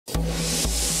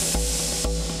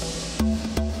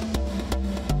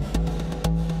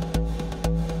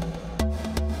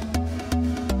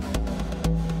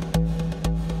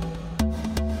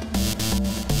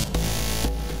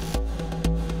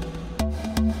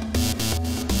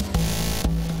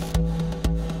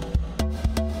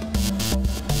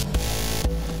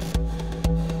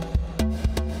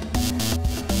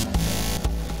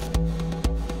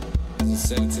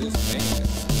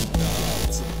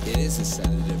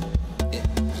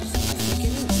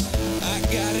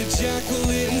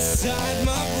inside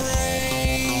my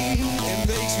brain. It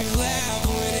makes me laugh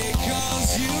when it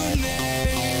calls your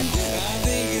name. I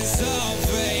think it's all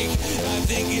fake. I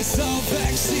think it's all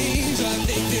vaccines. I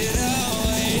think that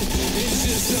it's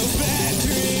just a bad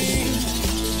dream.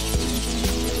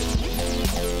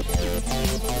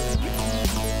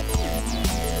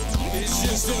 It's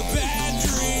just a bad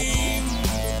dream.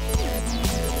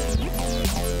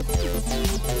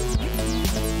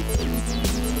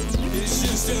 It's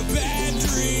just a bad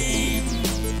dream.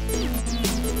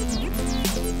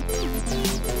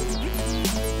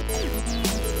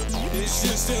 It's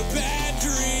just a bad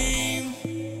dream.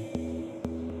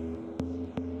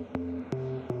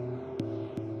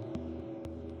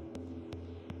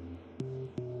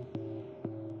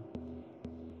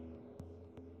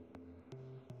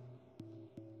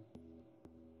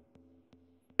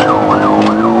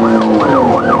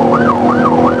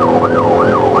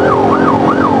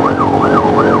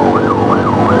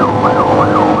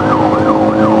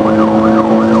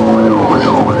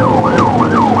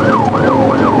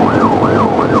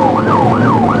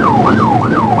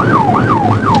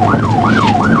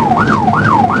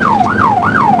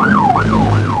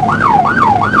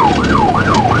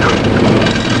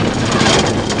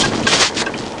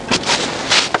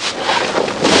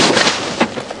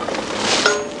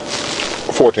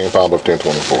 Pine Bluff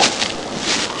 1024.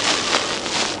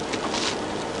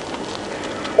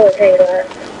 14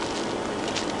 left.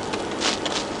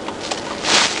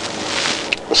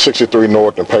 63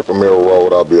 North and Paper Mill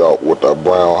Road. I'll be out with a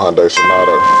brown Hyundai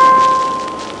Sonata,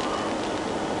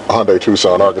 Hyundai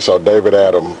Tucson, Arkansas. David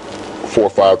Adam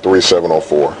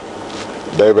 453-704.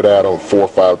 David Adam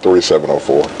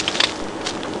 453-704.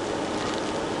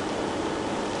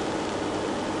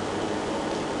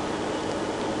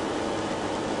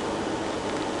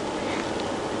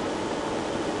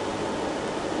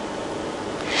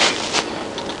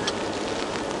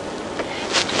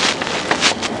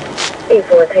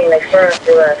 14 express,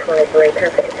 US-23,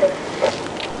 1052.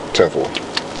 10-4.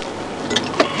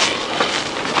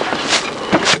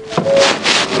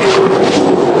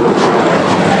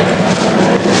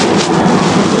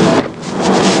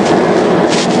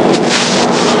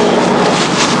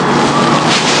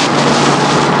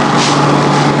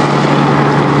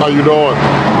 How you doing?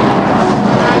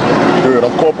 Good.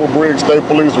 I'm Corporal Briggs, State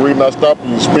Police. The reason I stopped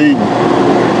you speeding.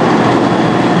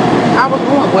 I was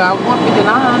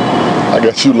 159. I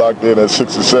got you locked in at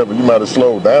 67. You might have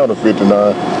slowed down to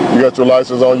 59. You got your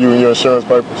license on you and your insurance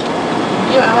papers?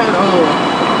 Yeah, I had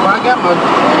well, I got my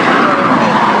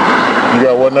You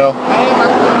got what now? I had my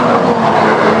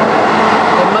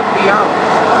it must be out.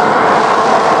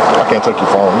 I can't take your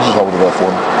phone. You just hold it up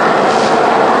for me.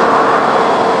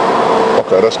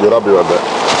 Okay, that's good. I'll be right back.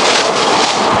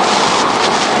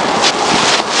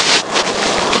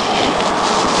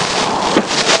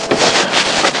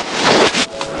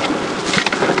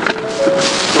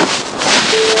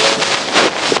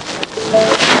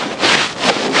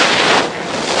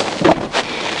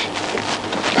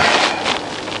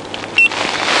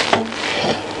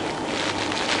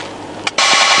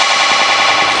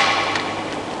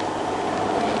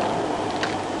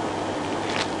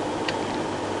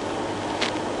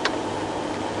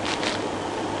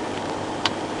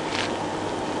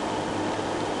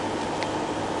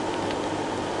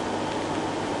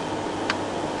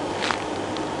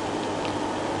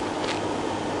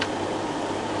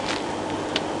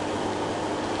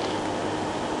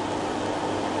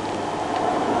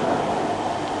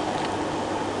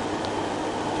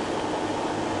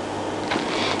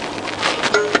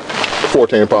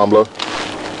 14 Pine Bluff.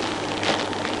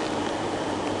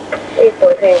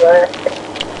 814 left.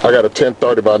 I got a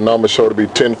 1030 by number, show to be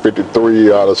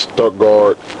 1053 out of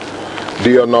Stuttgart.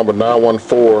 DL number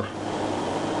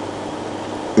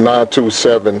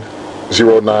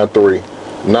 914-927-093.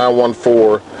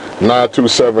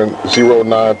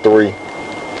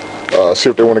 914-927-093. See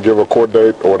if they want to give a court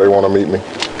date or they want to meet me.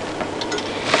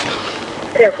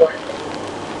 10-4.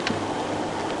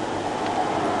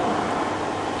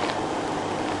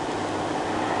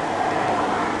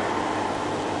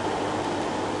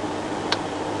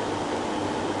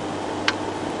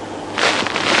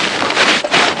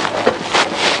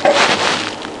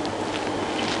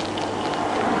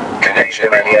 Connection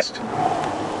released.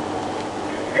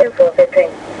 10-4-15,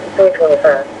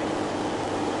 325.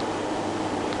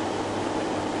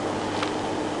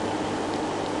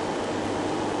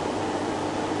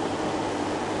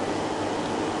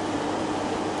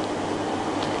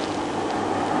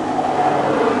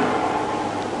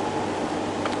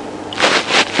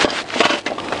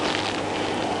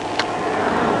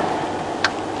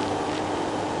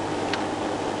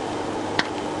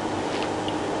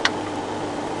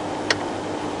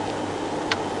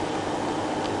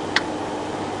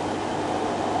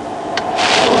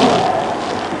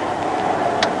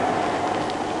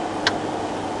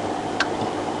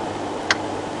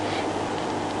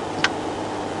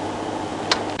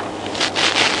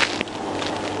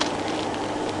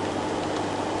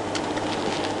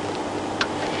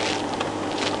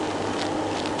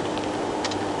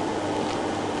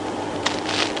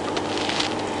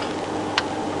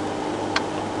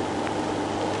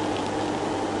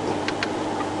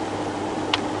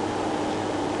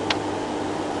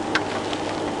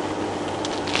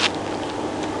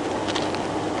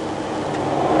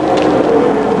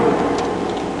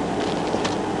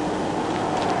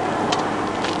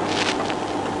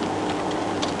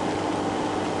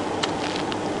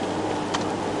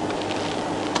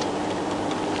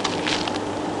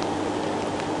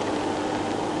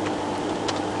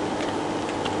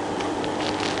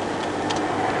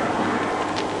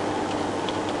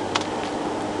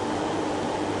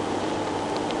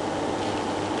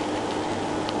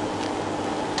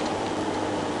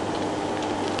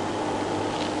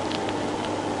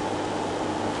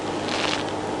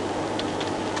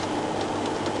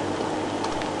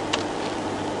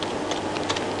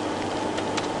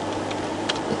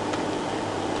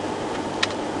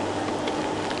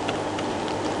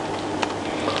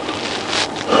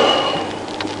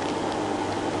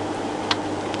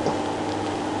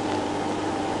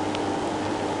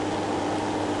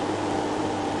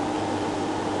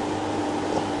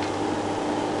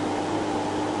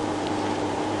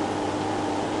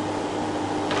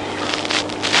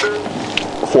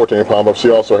 14 Pine Bluff. She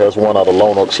also has one out of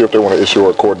Lone Oak. See if they want to issue her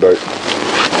a court date.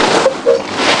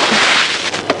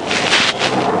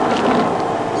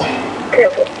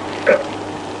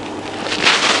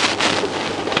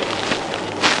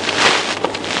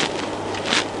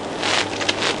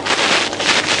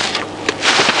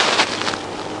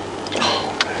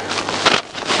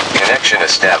 Connection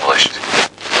established.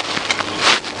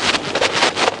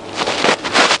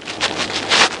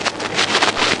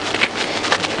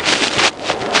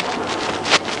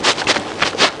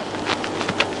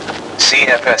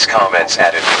 CFS comments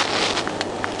added.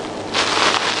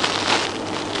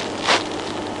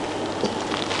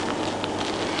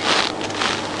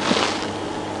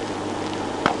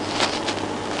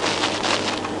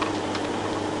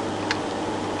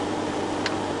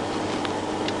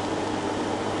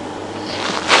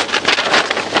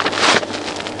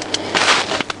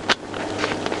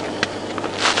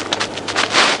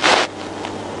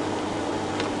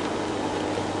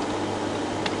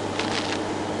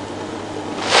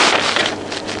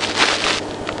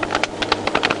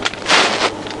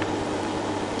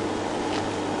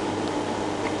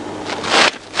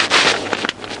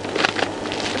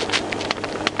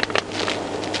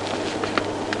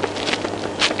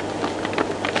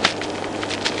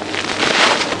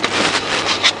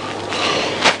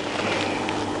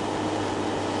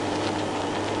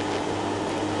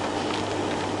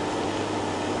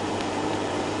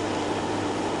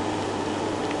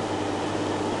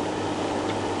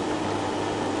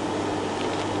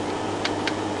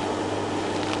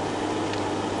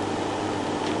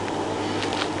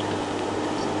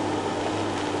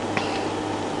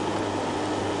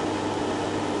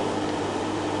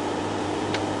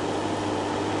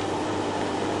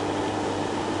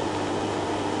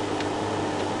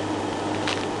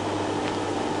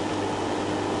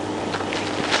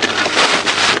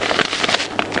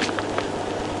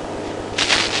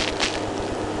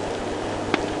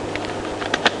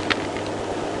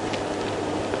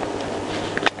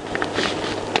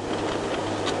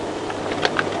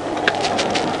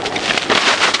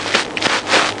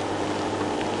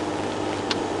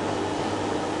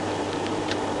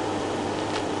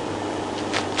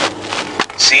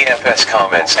 CFS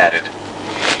comments added.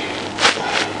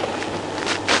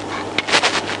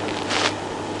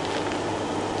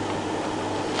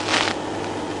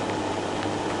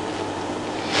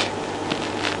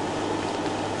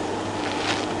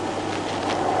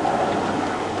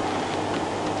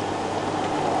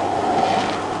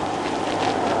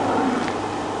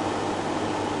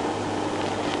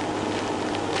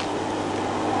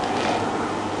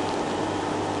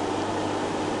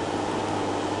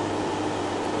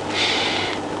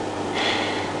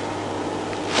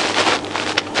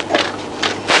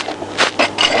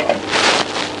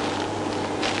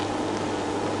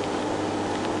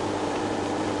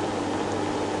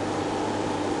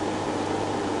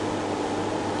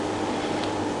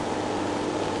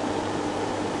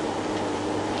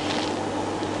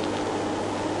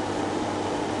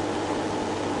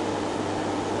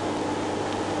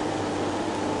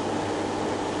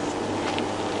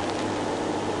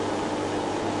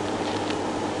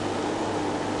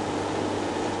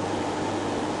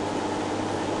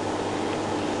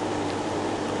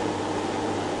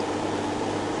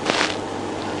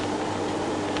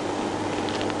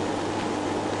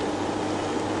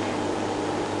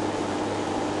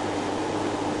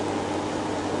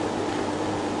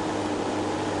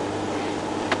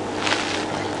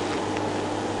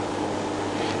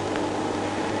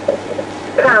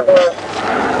 Pine Bluff.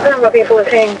 Pine Bluff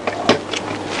 814.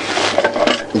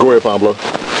 Go ahead, Pine Bluff.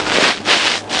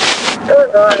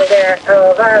 Who's on there?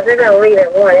 They're going to leave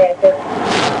at 1 actually.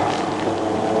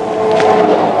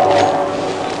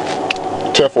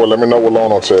 10-4, let me know what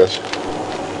Lone Oak says.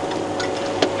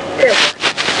 10.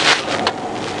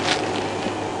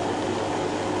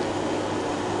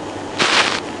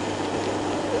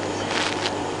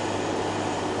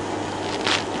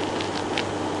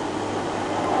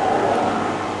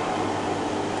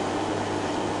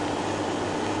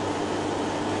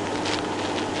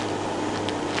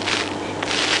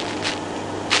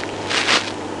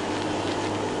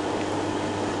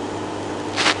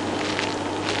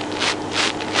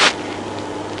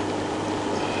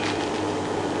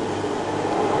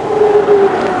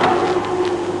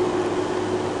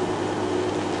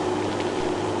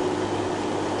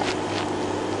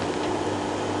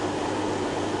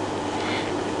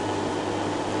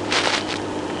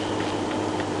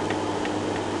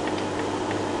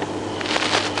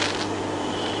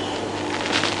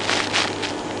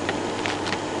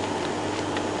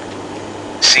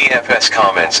 CFS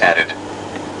comments added.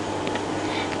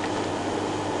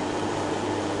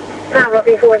 Pine Bluff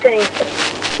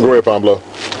E14. Go ahead, Pine Bluff.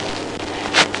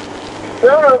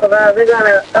 Loan supervisor,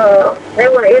 they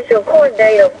want to issue a court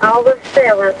date of August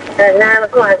 7th at 9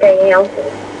 o'clock a.m.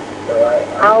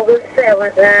 August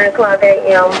 7th, 9 o'clock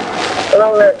a.m.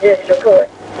 Loan District Court.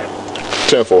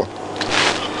 10-4.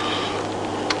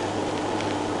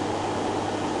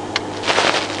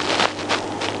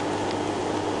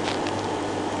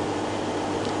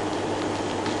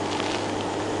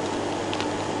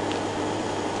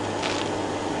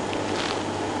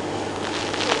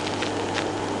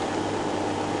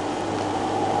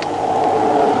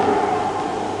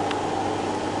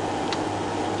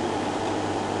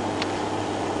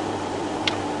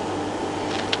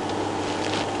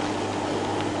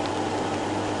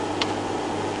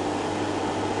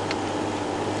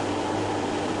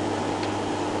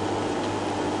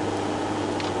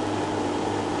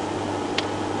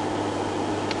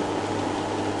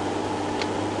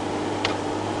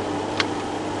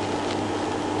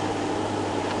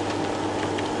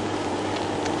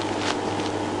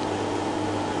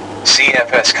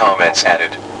 CFS comments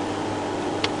added.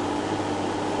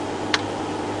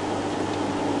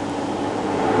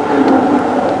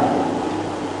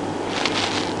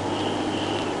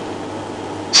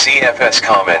 CFS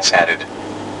comments added.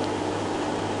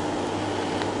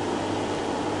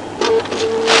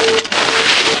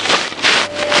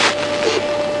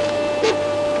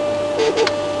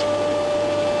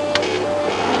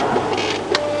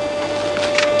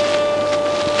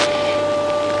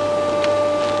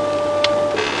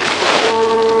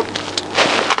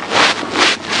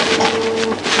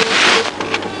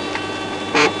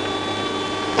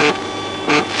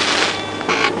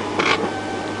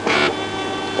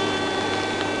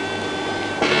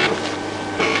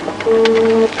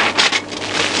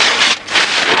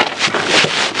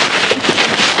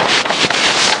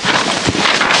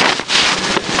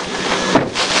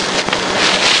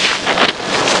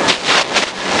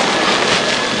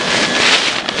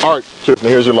 All right,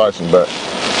 Tiffany, here's your license back.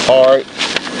 All right.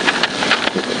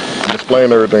 I'm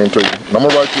explaining everything to you. I'm going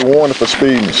to write you a warning for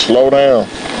speeding. Slow down.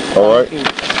 All right?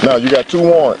 Now, you got 2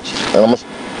 warrants. And I'm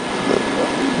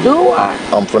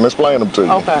finna explain them to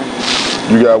you. Okay.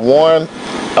 You got 1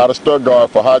 out of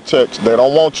Stuttgart for high techs. They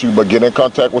don't want you, but get in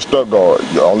contact with Stuttgart.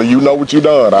 Only you know what you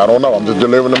done. I don't know. I'm just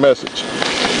delivering the message.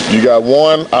 You got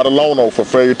 1 out of Lono for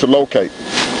failure to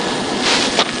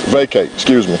vacate,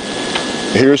 excuse me.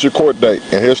 Here's your court date,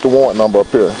 and here's the warrant number up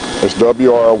here. It's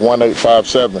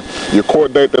WR1857. Your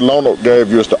court date that Lono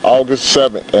gave you is the August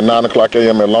 7th at 9 o'clock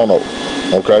a.m. in Lono.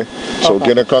 Okay? So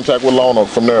get in contact with Lono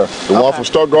from there. The one from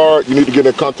Stuttgart, you need to get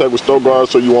in contact with Stuttgart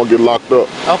so you won't get locked up.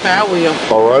 Okay, I will.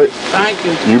 All right? Thank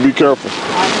you. You be careful.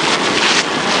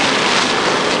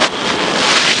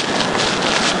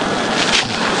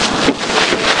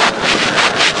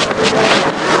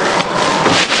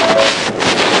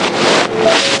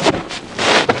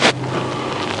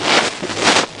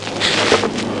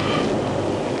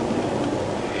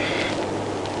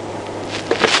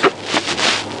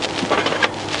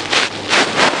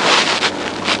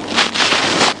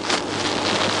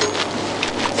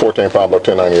 14 Pine Bluff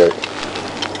 1098.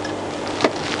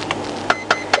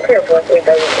 Here,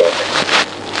 4334.